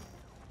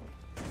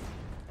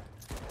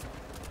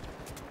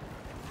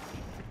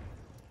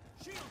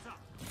 Shields up.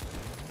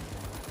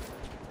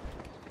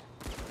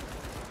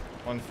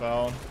 1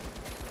 fell.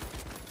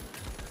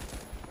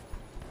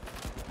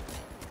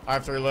 I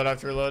have to reload, I have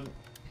to reload.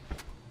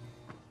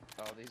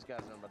 Oh, these guys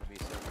are about to be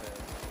so good.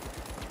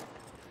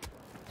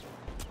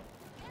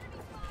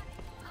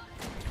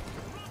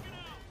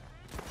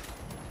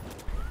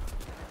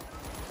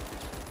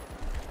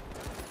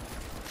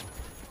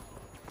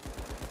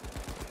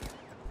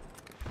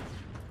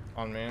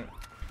 On me. A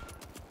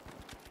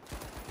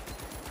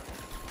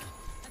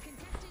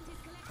contestant is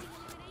collecting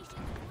eliminations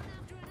one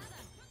after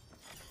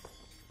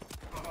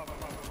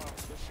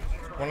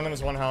another. One of them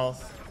is 1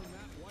 health.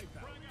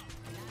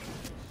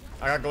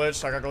 I got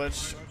glitched, I got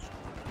glitched.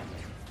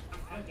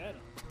 I'm dead.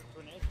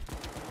 Grenade.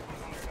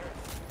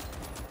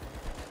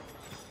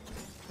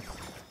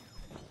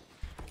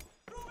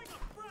 Throwing a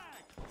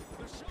frag.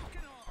 The Shawk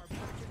and are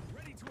back and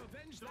ready to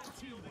avenge that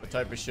team. The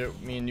type of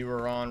shit me and you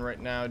are on right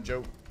now,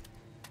 Joe.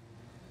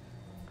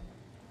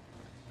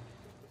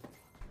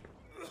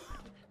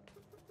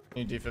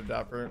 Need defib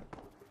Dapper.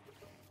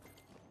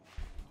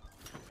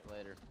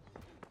 Later.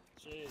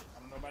 Shit, I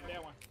don't know about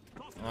that one.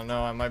 I don't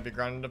know, I might be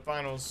grinding to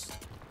finals.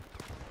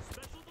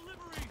 Special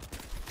delivery.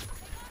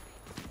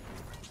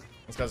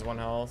 This guy's 1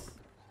 health.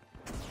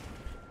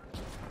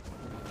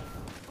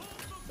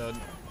 Dead.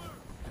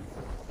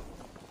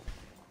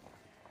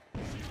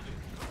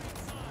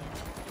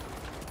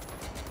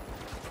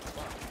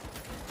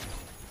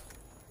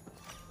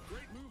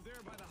 Great move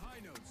there by the high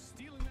notes,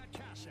 stealing that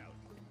cash out.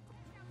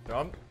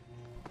 Job.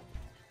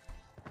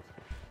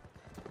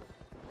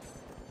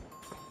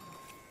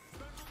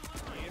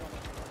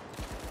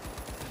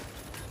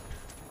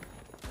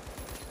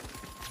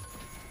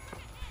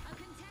 A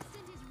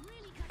contestant is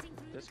really cutting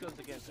through This the goes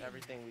against competition.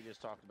 everything we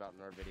just talked about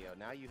in our video.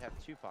 Now you have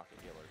 2 pocket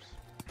healers.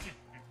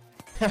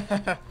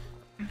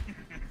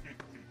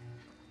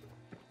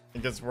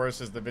 It gets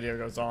worse as the video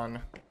goes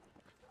on.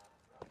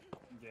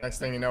 Yeah. Next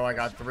thing you know, I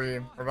got 3.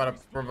 We're about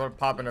to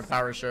pop into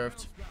power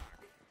shift.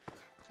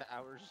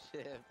 Hour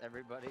shift,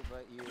 everybody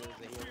but you as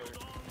a healer.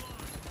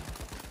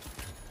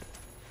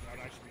 That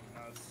would actually be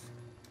nuts.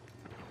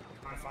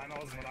 My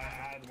finals, when I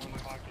add 1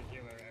 pocket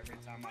healer every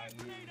time I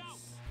lose. Man,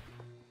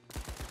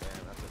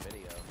 that's a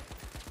video.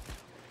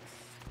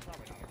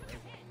 Probably not a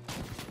great one.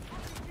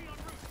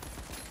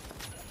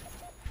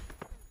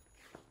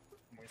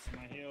 I'm wasting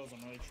my heals.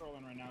 I'm really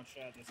trolling right now,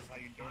 chat. This is how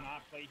you do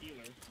not play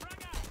healer.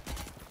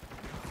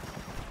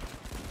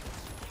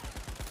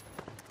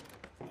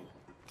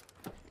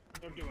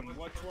 They're doing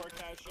what to our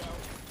cash out?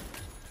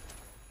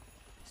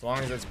 As long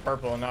as it's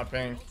purple and not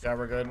pink, yeah,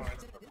 we're good.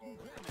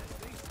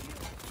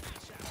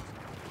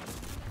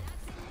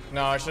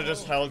 No, I should have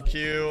just held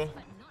Q.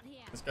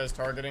 This guy's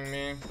targeting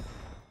me.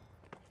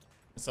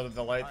 Instead of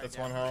the light, that's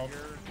one health.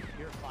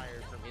 You're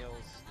fired from heals.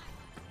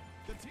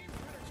 The team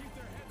better keep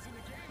their heads in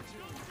the game,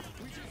 too.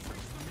 We just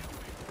switched the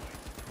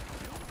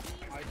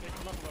I kicked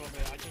him up a little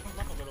bit. I kicked him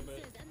up a little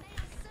bit. And they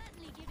are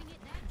certainly giving it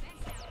their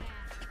best out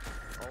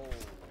there. Oh,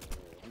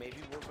 maybe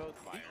we're both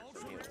fired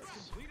from heals.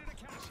 completed a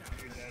cash out.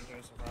 You're dead,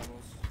 Joseph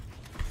Rebels.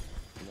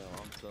 No,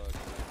 I'm stuck.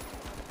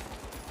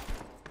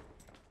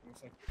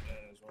 Looks like you're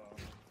dead as well.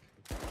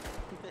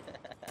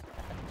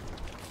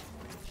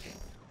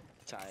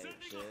 Tight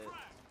shit.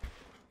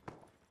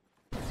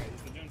 Okay,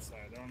 he's the Jin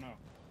side. I don't know.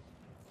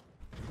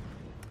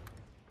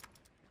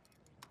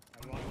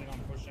 As long as they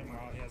don't push him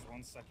while he has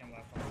 1 second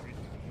left on the retime,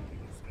 I don't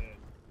think he's dead.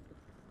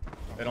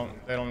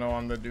 They don't know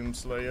I'm the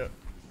Doomslayer.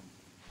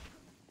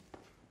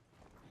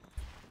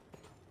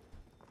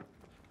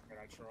 I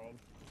got trolled.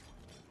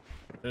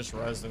 They just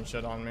rezzed and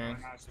shit on me. We're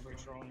massively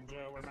trolling,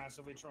 Joe. We're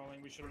massively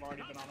trolling. We should have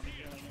already been on him and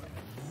healing him.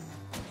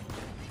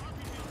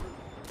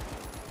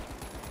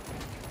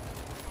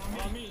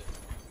 On me.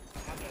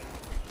 I'm dead.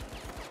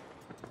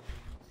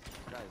 This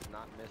guy's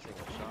not missing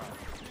a shot.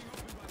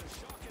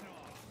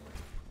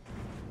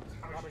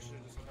 I probably should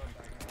have just looked back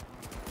now.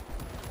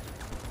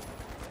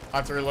 I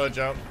have to reload,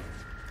 Joe.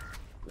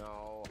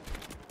 No.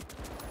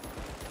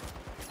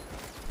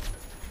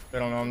 They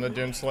don't know I'm the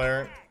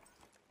Doomslayer.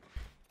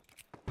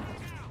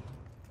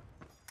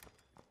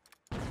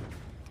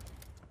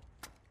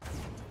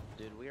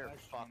 Dude, we are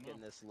fucking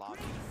this lobby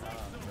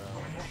up, bro.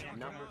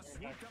 Numbers.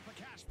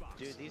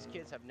 Dude, these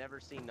kids have never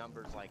seen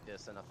numbers like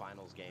this in a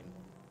finals game.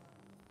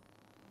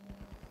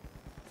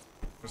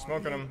 We're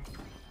smoking them.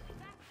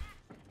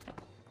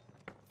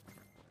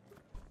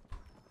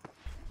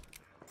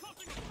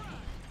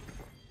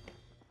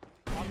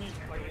 On me,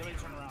 like really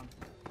turn around.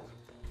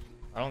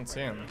 I don't see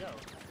him. There you go.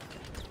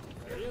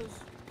 There he is.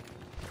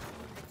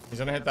 He's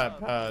gonna hit that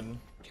pad.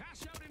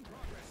 Cash out in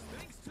progress,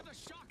 thanks to the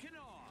shock and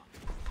awe.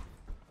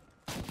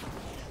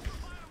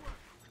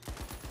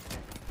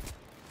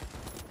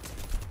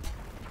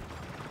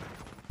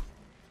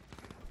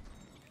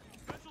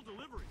 Special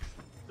delivery.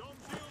 Dome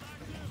shield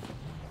active.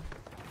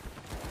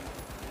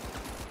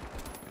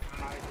 I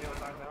feel like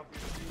to help you.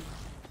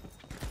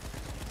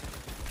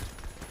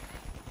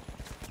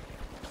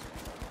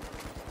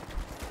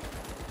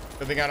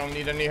 Good thing I don't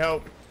need any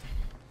help.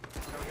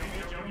 Joe, me,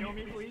 please. Joe,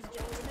 me, please.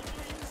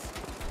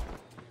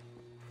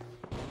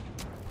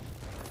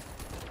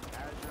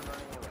 As you're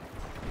running away.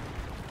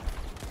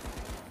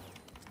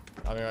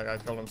 I think that guy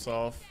killed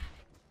himself.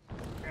 We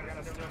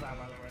gotta steal that, by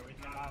the way. We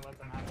cannot let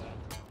them have that.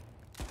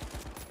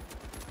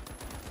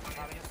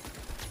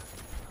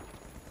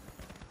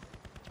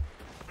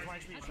 A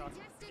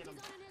contestant is on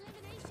an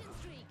elimination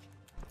streak.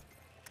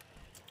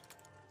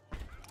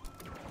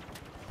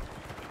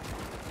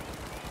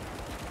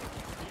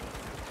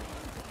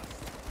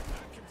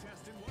 That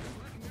contestant was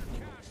letting their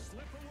cash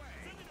slip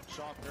away.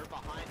 Shawk, they're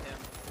behind him.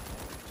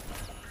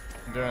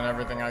 I'm doing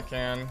everything I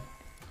can.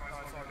 Oh,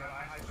 it's all good.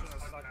 I should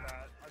have sucked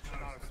that. I should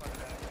not have sucked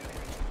that. I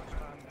didn't too much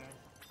time there.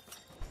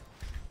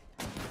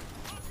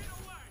 Up and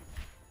away.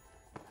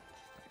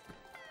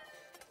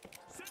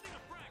 Sending a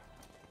frag.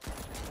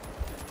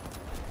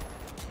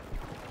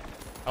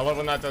 I love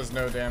when that does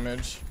no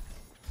damage.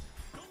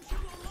 Dome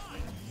shield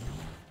online.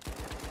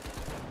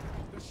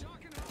 The shock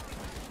and awe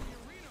is back in the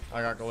arena.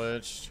 I got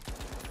glitched.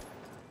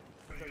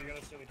 Joe, you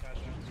gotta steal the cash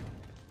out.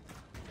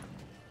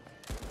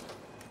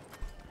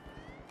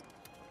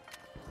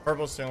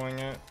 Purple stealing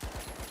it.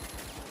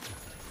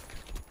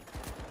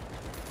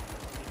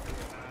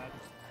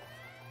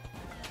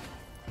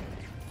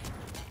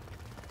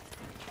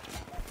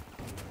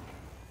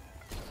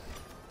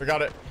 We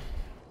got it.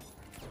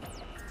 Good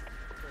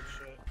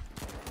shit.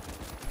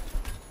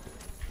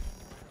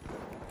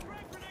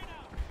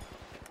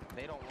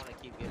 They don't want to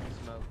keep getting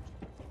smoked.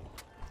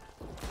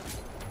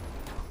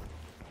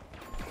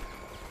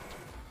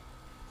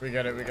 We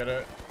get it, we get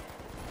it.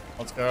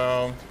 Let's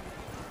go.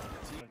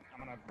 I'm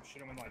gonna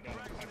shoot him with my gun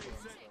and punch him,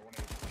 so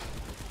 180.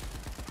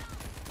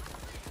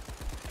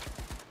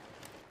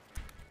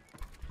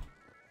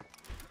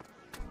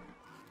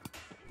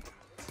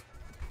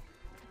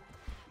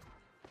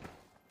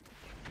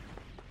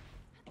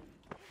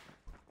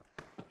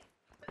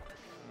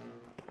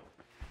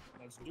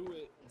 Let's do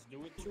it. Let's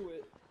do it to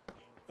it.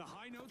 The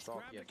high notes Shawk,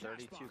 grab you the have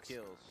cash 32 box.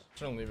 kills.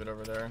 Shouldn't leave it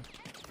over there.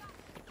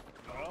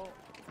 Well,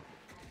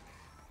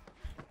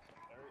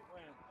 there it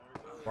went.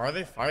 There it goes. Why are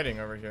they fighting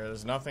over here?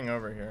 There's nothing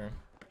over here.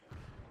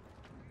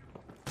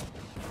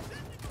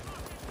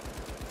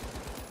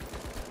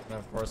 And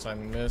of course I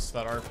missed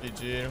that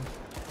RPG.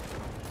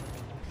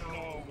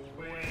 No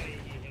way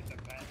he hit the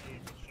bat. He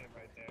hit the shit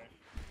right there.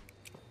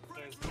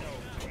 There's no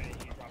way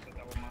he dropped a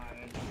double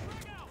mine.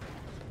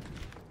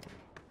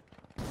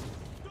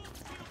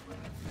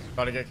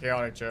 About to get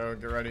chaotic, Joe.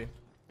 Get ready.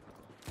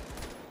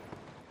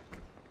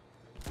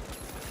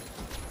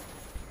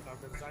 No,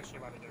 because it's actually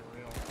about to get real.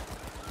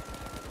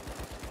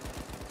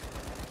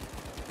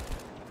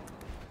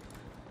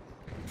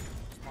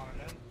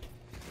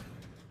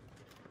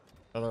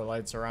 Other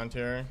lights around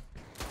here.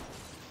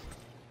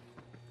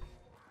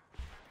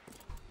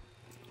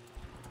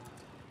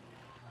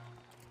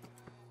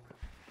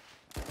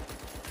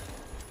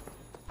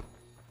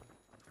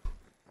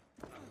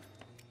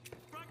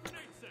 Frag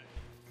grenade set.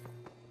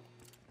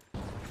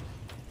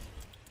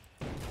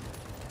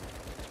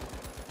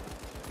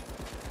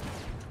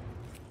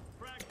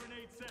 Frag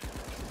grenade set.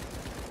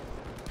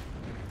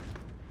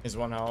 He's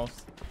 1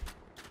 health.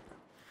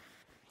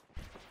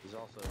 He's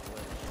also a glitch.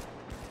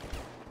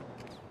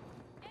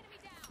 Enemy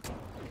down.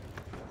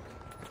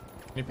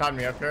 Can you pad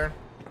me up here?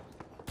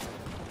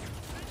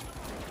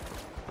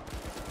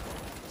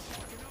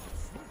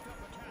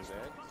 He's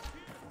dead.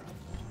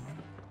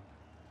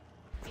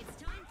 It's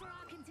time for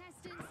our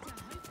contestants to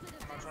hope for the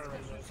I'm best trying to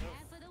and raise this.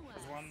 prepare for the There's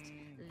worst. one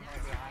Let's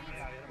right behind me.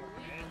 find I hit him with a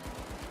grenade.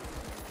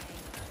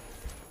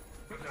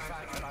 The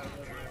fact that I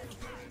live here.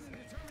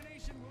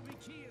 Determination will be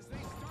key as they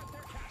start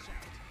their cash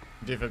out.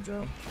 Defib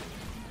Joe.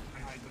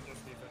 I could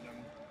just defend him.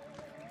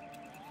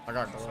 I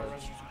got So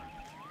glitch.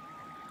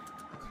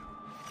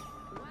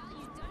 Well,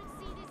 you don't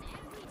see this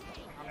every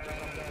day. I'm dead,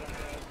 I'm dead, I'm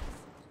dead.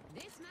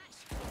 This match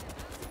is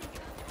about to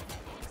become an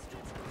extra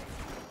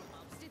task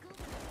obstacle.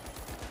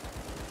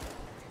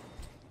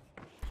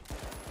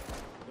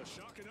 The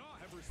Shawk and Awe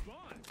have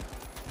respawned.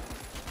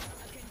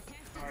 A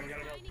contestant Alright,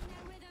 gotta go. finding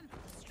their rhythm,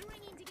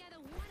 stringing together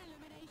one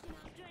elimination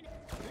after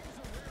another. Things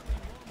are rarely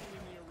normal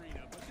in the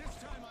arena, but this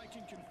time I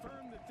can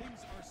confirm that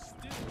things are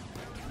still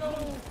very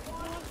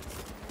normal.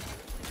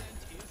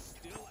 Event is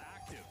still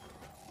active.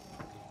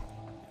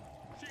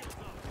 Shields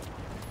up.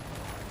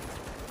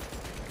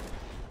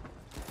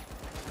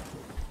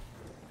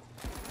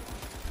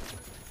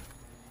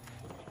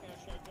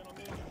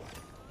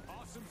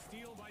 Awesome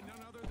steal by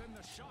none other than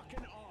the Shawk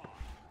and Awe.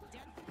 Don't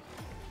forget the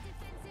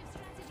defensive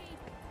strategy.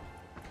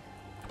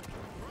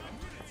 Frag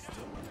grenade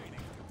still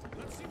remaining.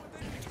 Let's see what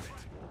they make of it.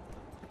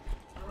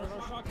 Where's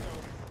our Shawk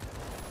though?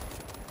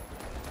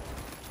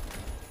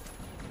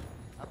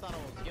 I thought I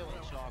was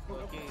killing Shawk,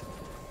 Loki.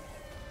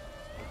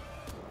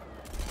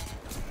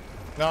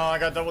 No, I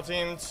got double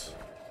teamed.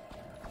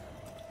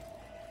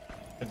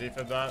 I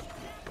defib that.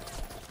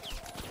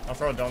 I'll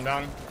throw a dome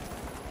down.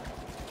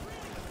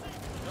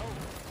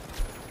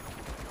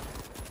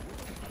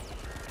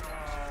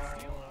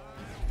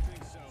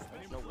 Think so.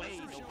 An No way,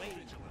 impressive no show of way.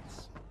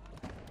 vigilance.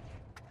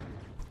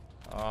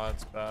 Oh,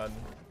 it's bad.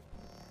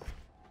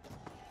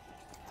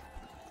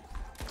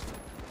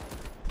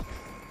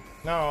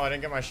 No, I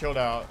didn't get my shield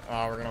out.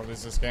 Oh, we're gonna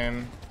lose this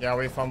game. Yeah,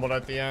 we fumbled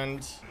at the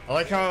end. I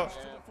like how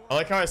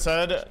I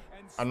said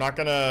I'm not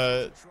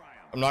gonna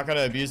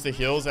abuse the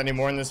heals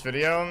anymore in this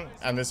video,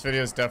 and this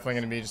video is definitely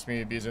gonna be just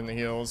me abusing the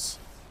heals.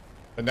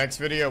 The next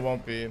video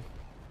won't be.